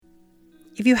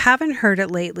If you haven't heard it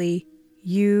lately,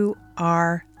 you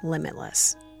are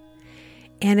limitless.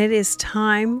 And it is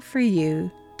time for you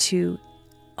to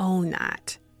own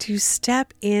that, to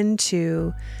step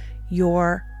into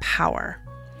your power.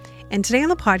 And today on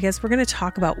the podcast, we're going to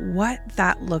talk about what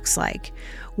that looks like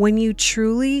when you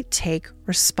truly take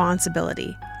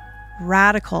responsibility,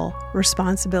 radical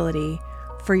responsibility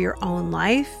for your own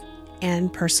life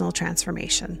and personal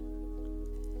transformation.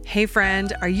 Hey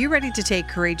friend, are you ready to take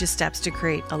courageous steps to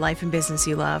create a life and business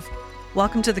you love?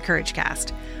 Welcome to the Courage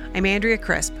Cast. I'm Andrea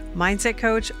Crisp, mindset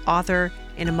coach, author,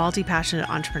 and a multi-passionate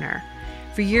entrepreneur.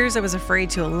 For years, I was afraid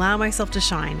to allow myself to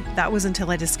shine. That was until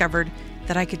I discovered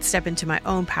that I could step into my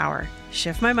own power,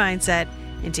 shift my mindset,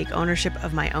 and take ownership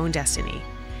of my own destiny.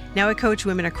 Now I coach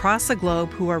women across the globe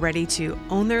who are ready to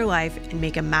own their life and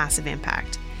make a massive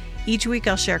impact. Each week,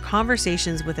 I'll share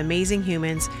conversations with amazing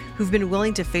humans who've been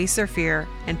willing to face their fear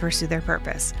and pursue their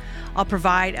purpose. I'll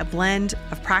provide a blend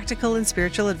of practical and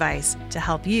spiritual advice to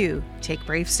help you take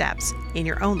brave steps in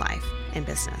your own life and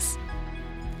business.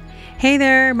 Hey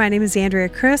there, my name is Andrea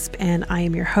Crisp, and I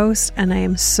am your host, and I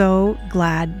am so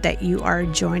glad that you are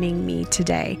joining me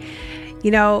today.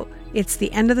 You know, it's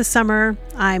the end of the summer.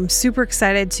 I'm super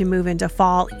excited to move into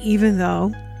fall, even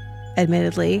though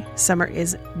admittedly, summer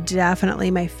is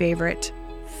definitely my favorite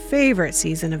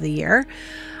season of the year.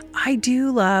 I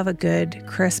do love a good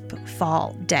crisp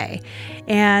fall day.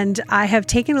 And I have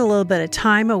taken a little bit of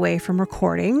time away from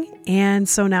recording. And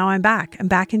so now I'm back. I'm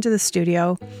back into the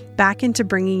studio, back into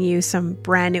bringing you some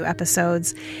brand new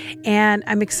episodes. And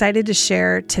I'm excited to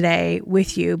share today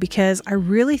with you because I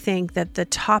really think that the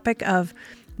topic of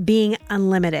being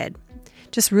unlimited,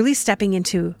 just really stepping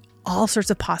into all sorts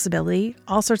of possibility,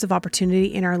 all sorts of opportunity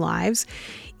in our lives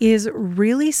is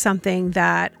really something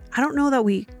that I don't know that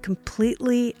we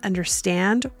completely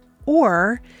understand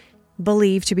or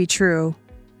believe to be true,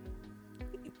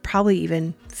 probably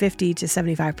even 50 to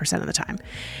 75% of the time.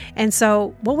 And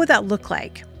so what would that look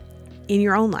like in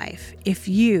your own life if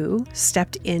you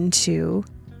stepped into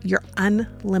your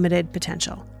unlimited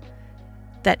potential?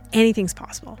 That anything's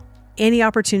possible. Any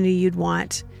opportunity you'd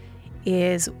want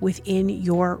is within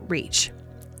your reach.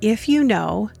 If you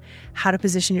know how to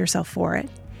position yourself for it,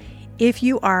 if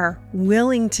you are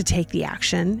willing to take the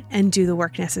action and do the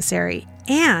work necessary,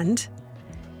 and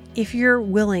if you're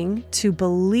willing to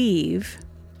believe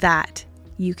that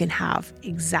you can have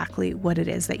exactly what it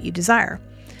is that you desire.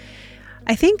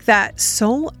 I think that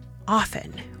so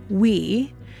often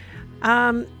we,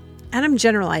 and I'm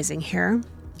generalizing here,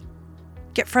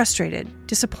 get frustrated,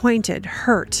 disappointed,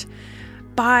 hurt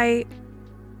by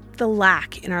the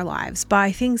lack in our lives,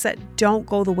 by things that don't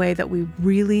go the way that we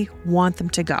really want them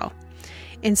to go.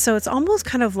 And so it's almost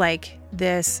kind of like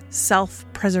this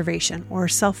self-preservation or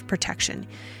self-protection,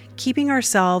 keeping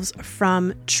ourselves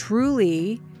from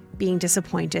truly being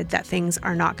disappointed that things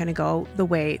are not going to go the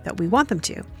way that we want them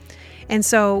to. And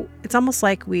so it's almost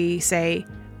like we say,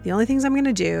 the only things I'm going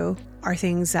to do are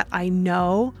things that I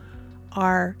know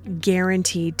are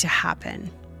guaranteed to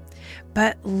happen.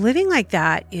 But living like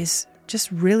that is just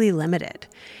really limited.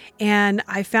 And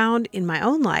I found in my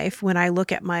own life, when I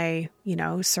look at my,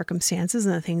 circumstances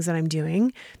and the things that I'm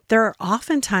doing, there are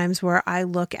often times where I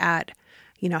look at,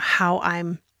 how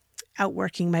I'm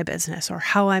outworking my business or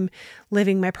how I'm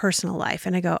living my personal life.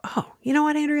 And I go, oh, you know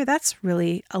what, Andrea, that's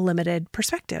really a limited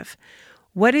perspective.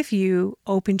 What if you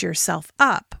opened yourself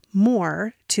up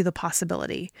more to the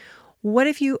possibility? What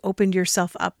if you opened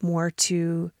yourself up more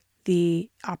to the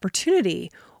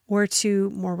opportunity or to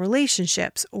more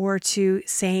relationships or to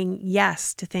saying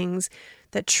yes to things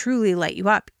that truly light you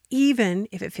up, even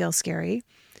if it feels scary,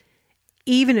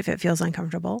 even if it feels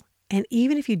uncomfortable, and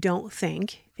even if you don't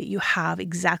think that you have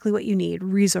exactly what you need,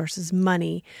 resources,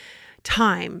 money,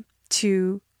 time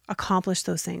to accomplish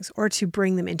those things or to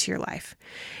bring them into your life.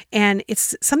 And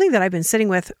it's something that I've been sitting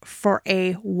with for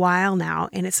a while now,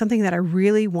 and it's something that I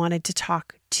really wanted to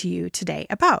talk to you today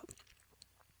about.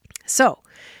 So,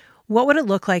 what would it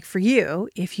look like for you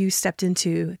if you stepped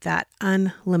into that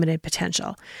unlimited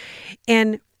potential?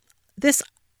 And this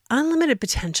unlimited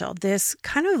potential, this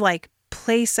kind of like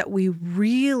place that we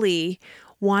really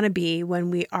want to be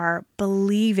when we are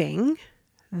believing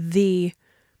the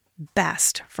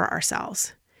best for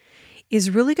ourselves, is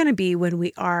really going to be when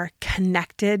we are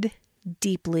connected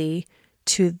deeply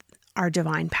to our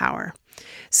divine power.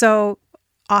 So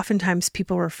oftentimes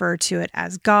people refer to it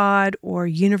as God or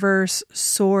universe,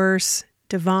 source,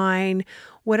 divine,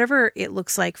 whatever it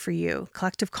looks like for you,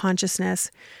 collective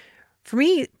consciousness. For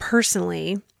me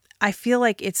personally, I feel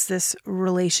like it's this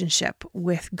relationship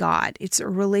with God. It's a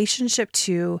relationship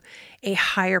to a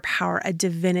higher power, a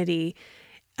divinity.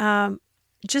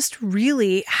 just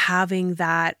really having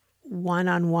that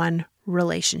one-on-one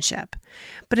relationship.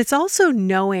 But it's also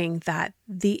knowing that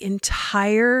the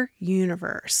entire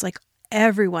universe, like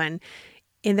everyone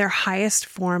in their highest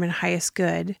form and highest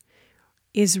good,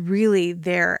 is really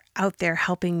there out there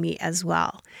helping me as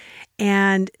well.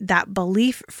 And that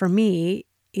belief for me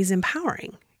is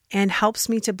empowering and helps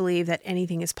me to believe that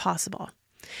anything is possible.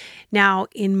 Now,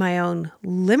 in my own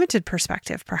limited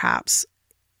perspective, perhaps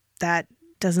that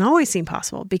doesn't always seem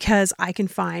possible because I can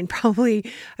find probably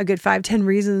a good 5-10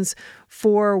 reasons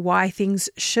for why things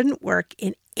shouldn't work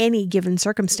in any given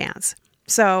circumstance.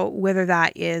 So whether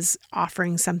that is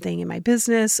offering something in my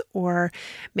business or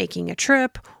making a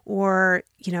trip or,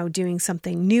 doing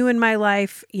something new in my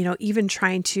life, even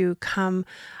trying to come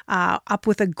up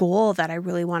with a goal that I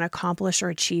really want to accomplish or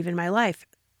achieve in my life.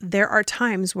 There are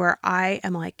times where I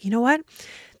am like, you know what?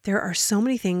 There are so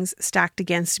many things stacked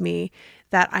against me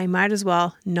that I might as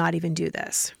well not even do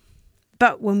this.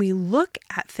 But when we look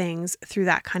at things through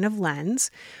that kind of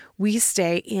lens, we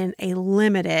stay in a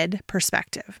limited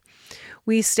perspective.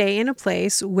 We stay in a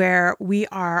place where we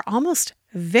are almost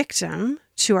victim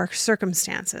to our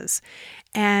circumstances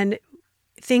and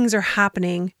things are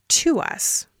happening to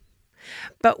us.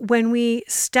 But when we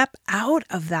step out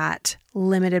of that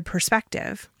limited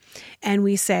perspective and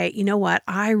we say, you know what,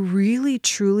 I really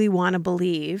truly want to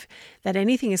believe that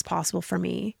anything is possible for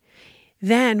me,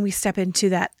 then we step into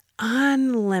that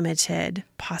unlimited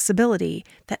possibility,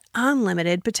 that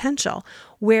unlimited potential,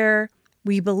 where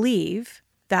we believe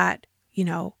that,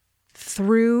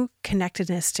 through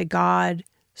connectedness to God,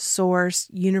 source,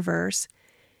 universe,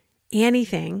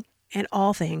 anything and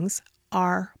all things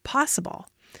are possible.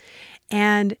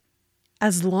 And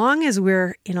as long as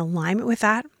we're in alignment with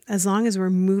that, as long as we're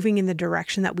moving in the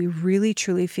direction that we really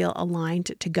truly feel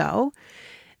aligned to go,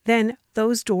 then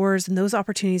those doors and those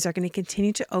opportunities are going to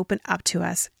continue to open up to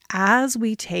us as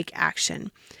we take action,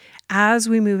 as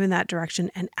we move in that direction,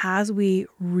 and as we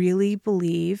really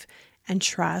believe and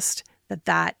trust that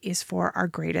that is for our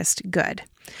greatest good.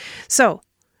 So,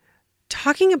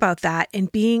 talking about that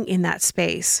and being in that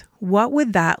space, what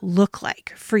would that look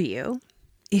like for you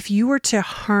if you were to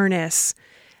harness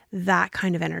that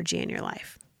kind of energy in your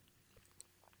life?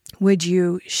 Would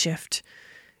you shift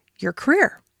your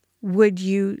career? Would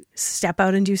you step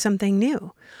out and do something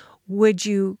new? Would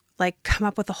you come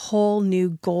up with a whole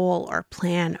new goal or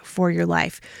plan for your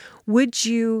life? Would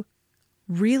you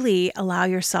really allow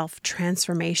yourself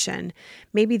transformation?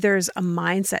 Maybe there's a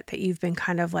mindset that you've been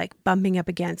kind of bumping up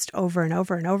against over and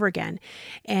over and over again.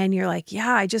 And you're like,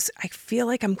 yeah, I feel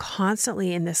like I'm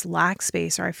constantly in this lack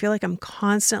space, or I feel like I'm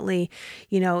constantly,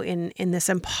 in this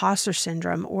imposter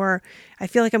syndrome, or I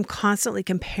feel like I'm constantly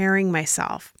comparing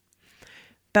myself.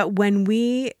 But when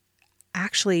we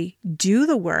actually do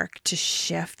the work to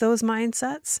shift those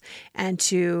mindsets and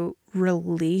to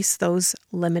release those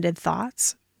limited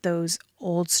thoughts, those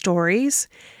old stories,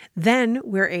 then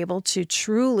we're able to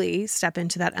truly step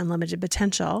into that unlimited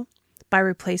potential by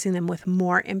replacing them with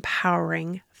more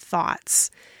empowering thoughts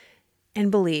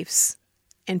and beliefs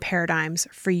and paradigms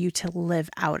for you to live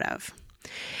out of.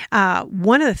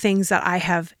 One of the things that I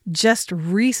have just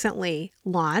recently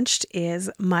launched is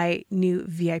my new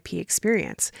VIP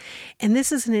experience. And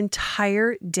this is an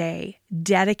entire day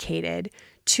dedicated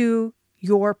to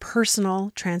your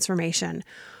personal transformation,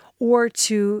 or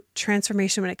to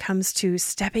transformation when it comes to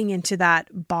stepping into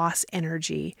that boss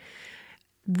energy,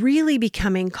 really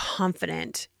becoming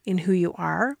confident in who you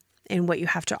are and what you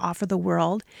have to offer the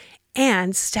world,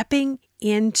 and stepping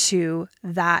into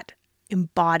that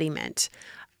embodiment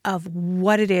of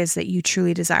what it is that you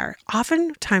truly desire.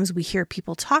 Oftentimes we hear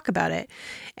people talk about it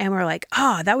and we're like,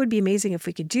 that would be amazing if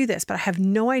we could do this, but I have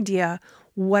no idea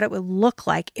what it would look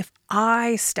like if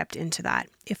I stepped into that,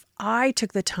 if I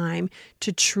took the time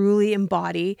to truly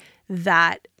embody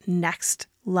that next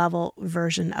level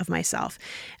version of myself.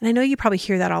 And I know you probably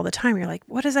hear that all the time. You're like,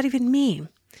 what does that even mean?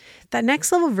 That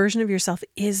next level version of yourself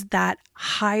is that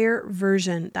higher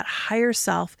version, that higher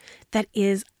self that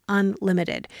is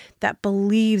unlimited, that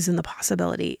believes in the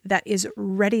possibility, that is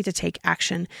ready to take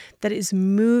action, that is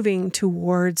moving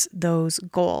towards those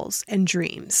goals and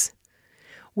dreams.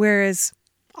 Whereas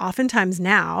oftentimes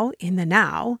now,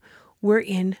 we're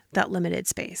in that limited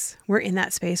space. We're in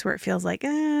that space where it feels like,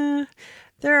 there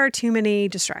are too many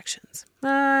distractions.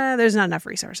 There's not enough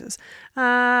resources.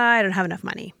 I don't have enough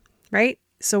money, right?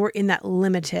 So we're in that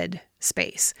limited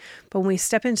space. But when we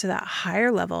step into that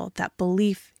higher level, that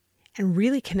belief, and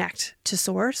really connect to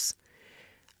source,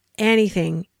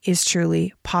 anything is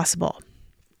truly possible.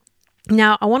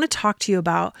 Now, I want to talk to you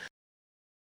about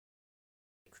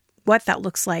what that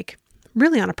looks like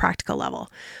really on a practical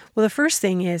level? Well, the first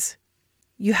thing is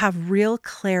you have real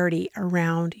clarity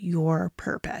around your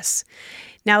purpose.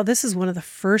 Now, this is one of the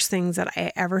first things that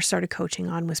I ever started coaching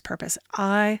on was purpose.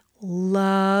 I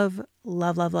love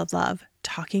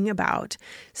talking about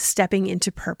stepping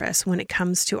into purpose when it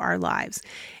comes to our lives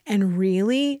and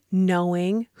really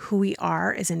knowing who we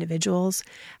are as individuals,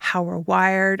 how we're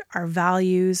wired, our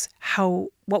values,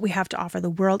 what we have to offer the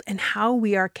world, and how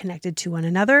we are connected to one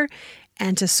another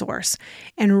and to source,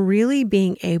 and really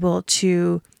being able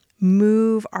to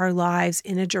move our lives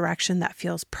in a direction that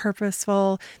feels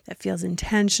purposeful, that feels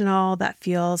intentional, that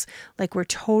feels like we're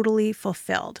totally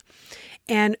fulfilled.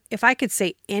 And if I could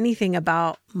say anything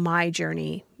about my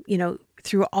journey,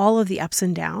 through all of the ups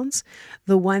and downs,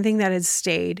 the one thing that has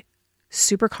stayed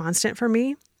super constant for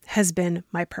me has been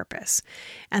my purpose.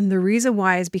 And the reason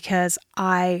why is because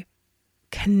I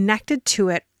connected to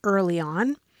it early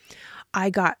on.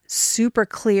 I got super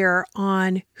clear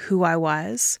on who I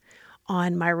was,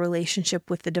 on my relationship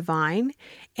with the divine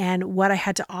and what I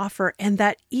had to offer. And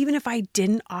that even if I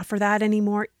didn't offer that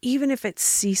anymore, even if it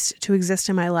ceased to exist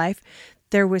in my life,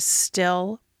 there was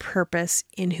still purpose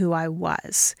in who I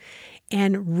was.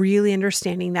 And really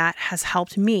understanding that has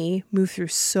helped me move through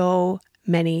so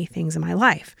many things in my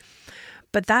life.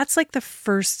 But that's like the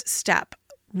first step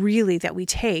really that we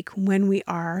take when we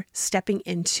are stepping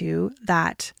into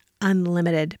that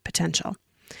unlimited potential.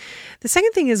 The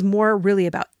second thing is more really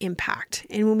about impact.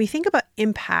 And when we think about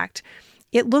impact,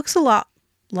 it looks a lot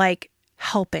like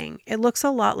helping. It looks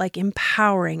a lot like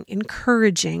empowering,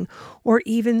 encouraging, or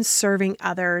even serving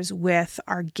others with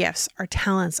our gifts, our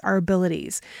talents, our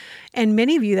abilities. And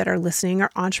many of you that are listening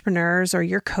are entrepreneurs, or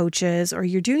you're coaches, or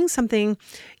you're doing something,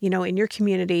 in your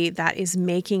community that is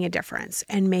making a difference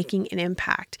and making an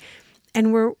impact.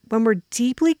 And when we're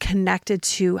deeply connected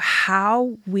to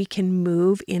how we can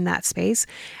move in that space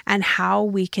and how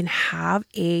we can have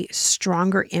a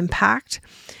stronger impact,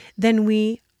 then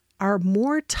we are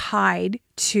more tied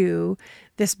to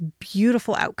this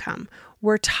beautiful outcome.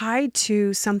 We're tied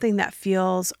to something that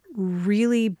feels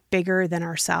really bigger than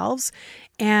ourselves.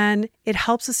 And it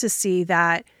helps us to see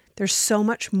that there's so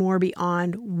much more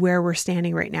beyond where we're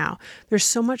standing right now. There's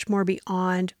so much more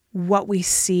beyond what we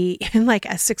see in like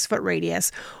a 6-foot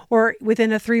radius or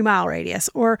within a 3-mile radius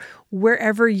or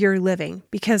wherever you're living,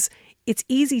 because it's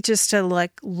easy just to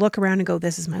look around and go,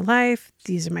 this is my life.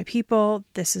 These are my people.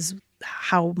 This is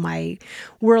how my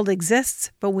world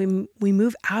exists. But when we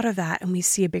move out of that and we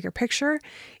see a bigger picture,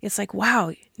 it's like,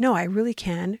 wow, no, I really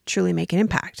can truly make an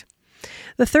impact.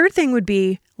 The third thing would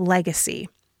be legacy.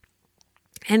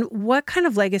 And what kind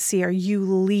of legacy are you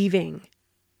leaving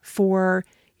for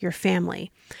your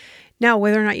family? Now,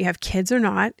 whether or not you have kids or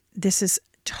not, this is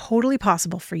totally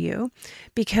possible for you,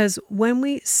 because when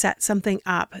we set something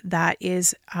up that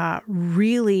is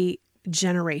really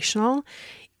generational,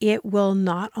 it will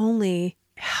not only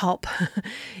help,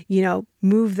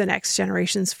 move the next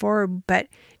generations forward, but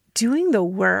doing the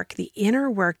work, the inner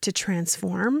work to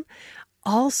transform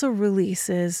also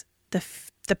releases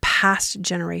the past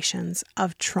generations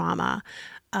of trauma,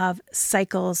 of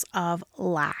cycles of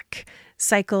lack,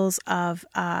 cycles of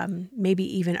maybe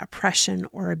even oppression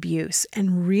or abuse,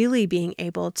 and really being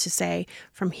able to say,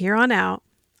 from here on out,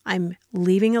 I'm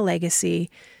leaving a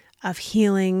legacy of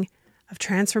healing, of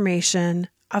transformation,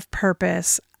 of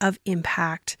purpose, of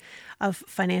impact, of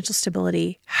financial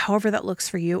stability, however that looks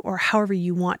for you, or however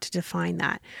you want to define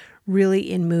that, really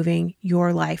in moving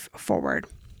your life forward.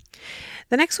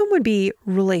 The next one would be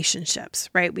relationships,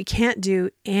 right? We can't do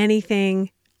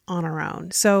anything on our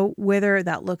own. So whether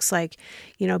that looks like,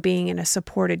 being in a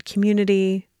supported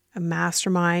community, a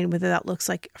mastermind, whether that looks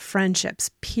like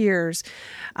friendships, peers,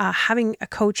 having a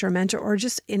coach or mentor, or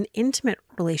just in intimate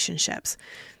relationships,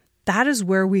 that is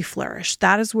where we flourish.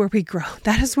 That is where we grow.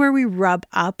 That is where we rub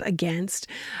up against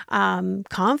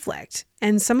conflict.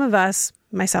 And some of us,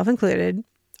 myself included,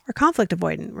 are conflict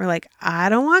avoidant. We're like, I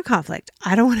don't want conflict.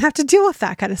 I don't want to have to deal with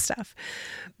that kind of stuff.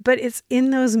 But it's in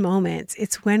those moments,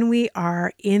 it's when we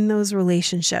are in those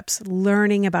relationships,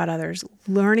 learning about others,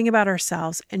 learning about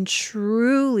ourselves, and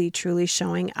truly, truly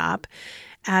showing up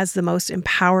as the most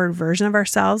empowered version of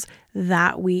ourselves,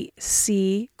 that we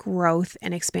see growth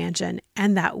and expansion,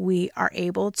 and that we are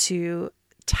able to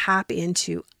tap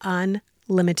into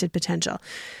unlimited potential.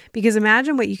 Because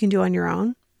imagine what you can do on your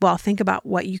own. Well, think about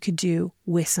what you could do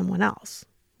with someone else,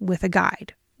 with a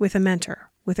guide, with a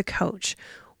mentor, with a coach,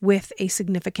 with a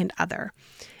significant other.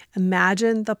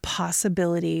 Imagine the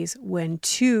possibilities when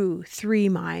 2-3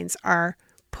 minds are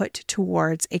put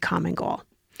towards a common goal.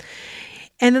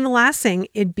 And then the last thing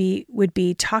would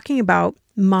be talking about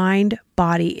mind,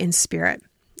 body, and spirit.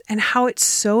 and how it's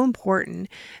so important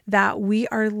that we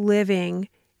are living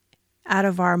out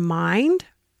of our mind,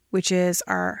 which is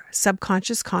our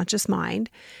subconscious, conscious mind,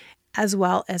 as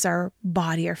well as our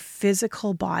body, our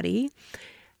physical body,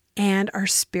 and our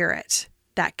spirit,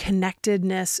 that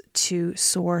connectedness to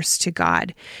source, to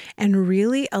God, and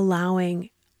really allowing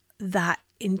that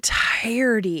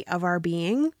entirety of our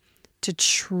being to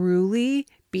truly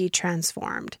be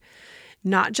transformed.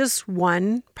 Not just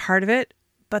one part of it,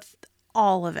 but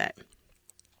all of it.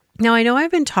 Now, I know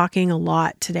I've been talking a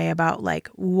lot today about like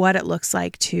what it looks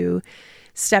like to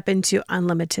step into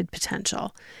unlimited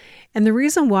potential. And the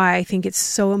reason why I think it's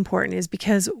so important is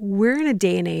because we're in a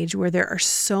day and age where there are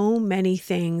so many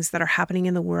things that are happening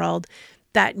in the world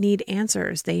that need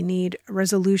answers. They need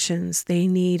resolutions. They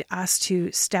need us to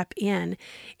step in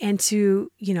and to,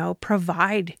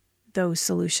 provide those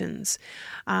solutions.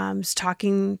 I was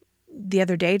talking the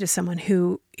other day to someone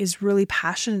who is really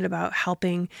passionate about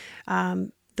helping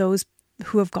those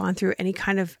who have gone through any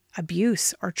kind of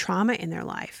abuse or trauma in their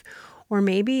life. Or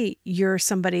maybe you're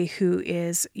somebody who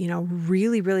is,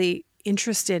 really, really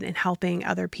interested in helping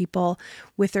other people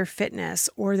with their fitness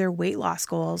or their weight loss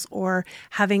goals, or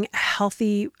having a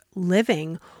healthy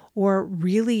living, or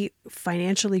really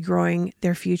financially growing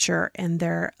their future and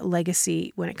their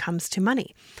legacy when it comes to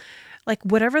money. Like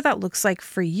whatever that looks like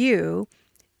for you,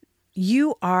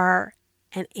 you are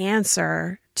an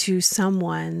answer to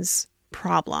someone's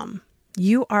problem.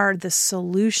 You are the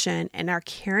solution and are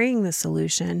carrying the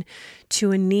solution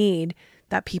to a need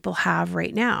that people have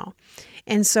right now.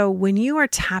 And so when you are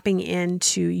tapping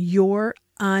into your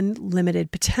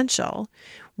unlimited potential,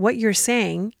 what you're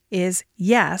saying is,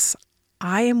 yes,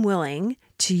 I am willing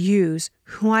to use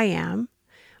who I am,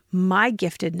 my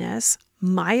giftedness,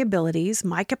 my abilities,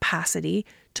 my capacity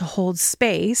to hold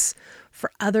space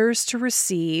for others to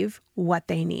receive what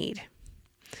they need.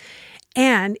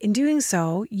 And in doing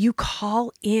so, you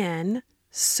call in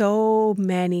so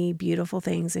many beautiful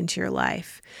things into your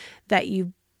life that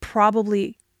you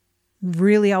probably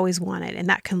really always wanted. And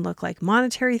that can look like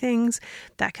monetary things,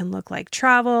 that can look like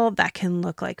travel, that can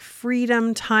look like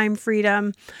freedom, time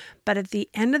freedom. But at the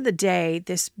end of the day,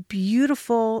 this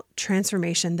beautiful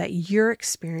transformation that you're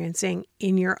experiencing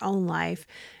in your own life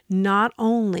not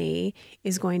only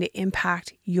is going to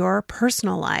impact your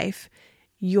personal life,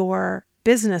 your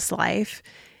business life,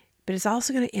 but it's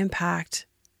also going to impact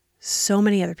so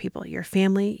many other people, your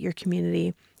family, your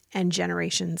community, and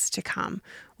generations to come,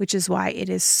 which is why it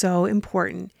is so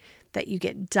important that you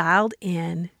get dialed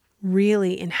in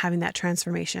really in having that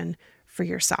transformation for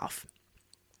yourself.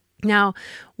 Now,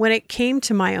 when it came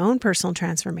to my own personal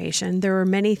transformation, there were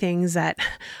many things that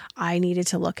I needed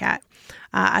to look at.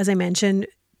 As I mentioned,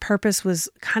 purpose was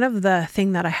kind of the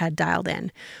thing that I had dialed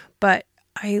in, but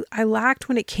I lacked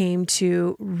when it came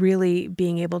to really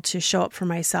being able to show up for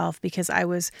myself, because I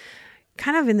was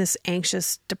kind of in this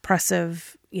anxious,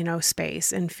 depressive,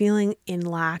 space and feeling in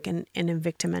lack and in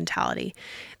victim mentality.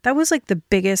 That was like the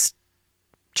biggest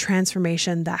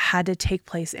transformation that had to take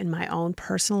place in my own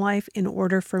personal life in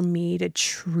order for me to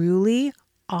truly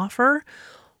offer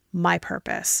my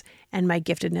purpose and my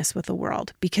giftedness with the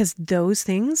world, because those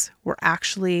things were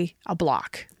actually a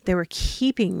block. They were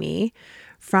keeping me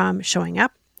from showing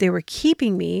up. They were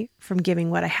keeping me from giving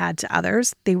what I had to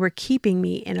others. They were keeping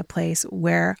me in a place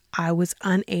where I was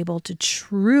unable to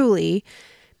truly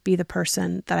be the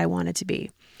person that I wanted to be.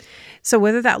 So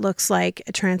whether that looks like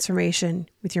a transformation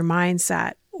with your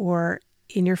mindset or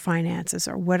in your finances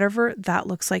or whatever that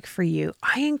looks like for you,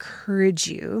 I encourage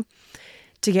you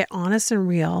to get honest and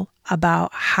real about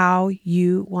how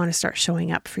you want to start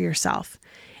showing up for yourself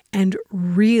and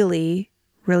really,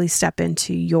 really step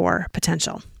into your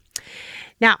potential.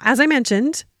 Now, as I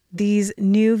mentioned, these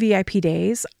new VIP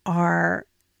days are,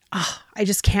 I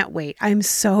just can't wait. I'm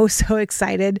so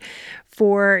excited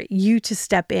for you to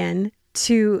step in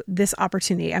to this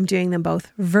opportunity. I'm doing them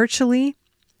both virtually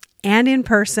and in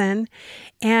person,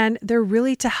 and they're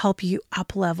really to help you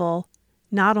up level,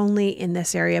 not only in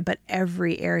this area, but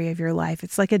every area of your life.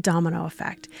 It's like a domino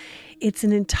effect. It's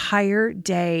an entire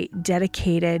day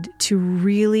dedicated to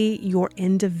really your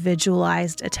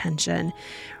individualized attention,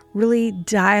 really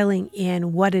dialing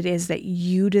in what it is that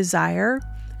you desire,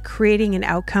 creating an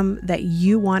outcome that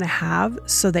you want to have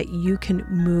so that you can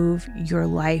move your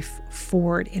life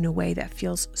forward in a way that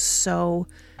feels so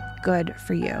good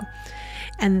for you.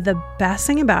 And the best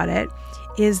thing about it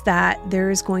is that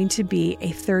there is going to be a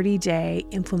 30-day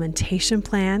implementation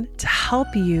plan to help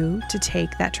you to take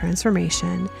that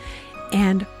transformation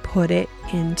and put it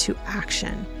into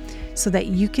action so that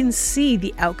you can see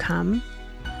the outcome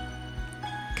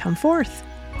come forth.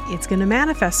 It's going to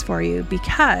manifest for you,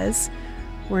 because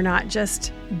We're not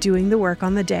just doing the work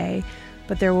on the day,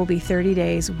 but there will be 30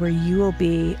 days where you will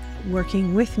be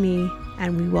working with me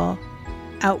and we will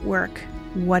outwork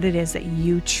what it is that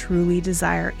you truly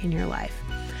desire in your life.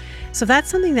 So if that's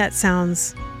something that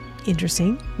sounds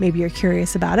interesting, maybe you're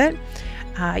curious about it,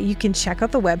 you can check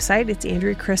out the website. It's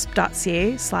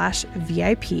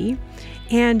andreacrisp.ca/VIP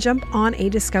and jump on a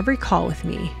discovery call with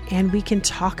me, and we can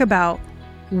talk about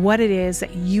what it is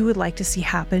that you would like to see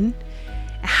happen,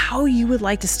 how you would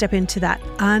like to step into that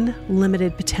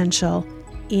unlimited potential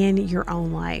in your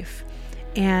own life,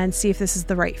 and see if this is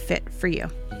the right fit for you.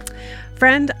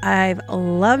 Friend, I've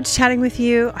loved chatting with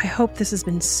you. I hope this has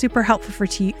been super helpful for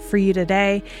you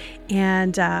today.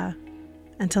 And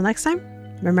until next time,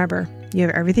 remember, you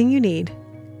have everything you need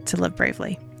to live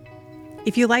bravely.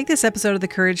 If you like this episode of the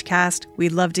Courage Cast,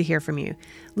 we'd love to hear from you.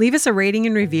 Leave us a rating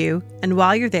and review, and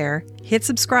while you're there, hit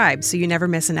subscribe so you never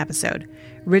miss an episode.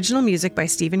 Original music by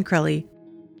Stephen Crilly.